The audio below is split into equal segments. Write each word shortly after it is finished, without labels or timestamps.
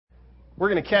We're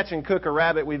going to catch and cook a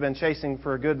rabbit we've been chasing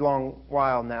for a good long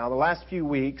while now. The last few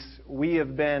weeks, we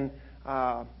have been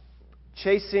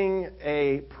chasing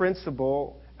a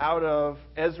principle out of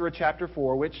Ezra chapter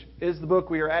 4, which is the book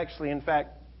we are actually, in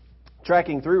fact,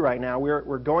 tracking through right now.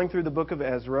 We're going through the book of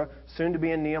Ezra, soon to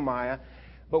be in Nehemiah.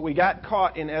 But we got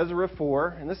caught in Ezra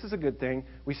 4, and this is a good thing.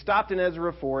 We stopped in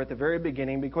Ezra 4 at the very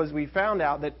beginning because we found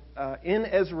out that in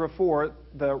Ezra 4,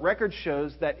 the record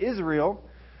shows that Israel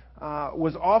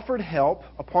was offered help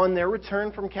upon their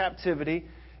return from captivity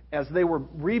as they were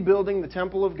rebuilding the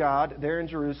temple of God there in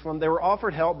Jerusalem. They were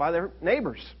offered help by their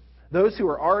neighbors, those who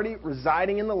were already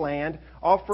residing in the land, offered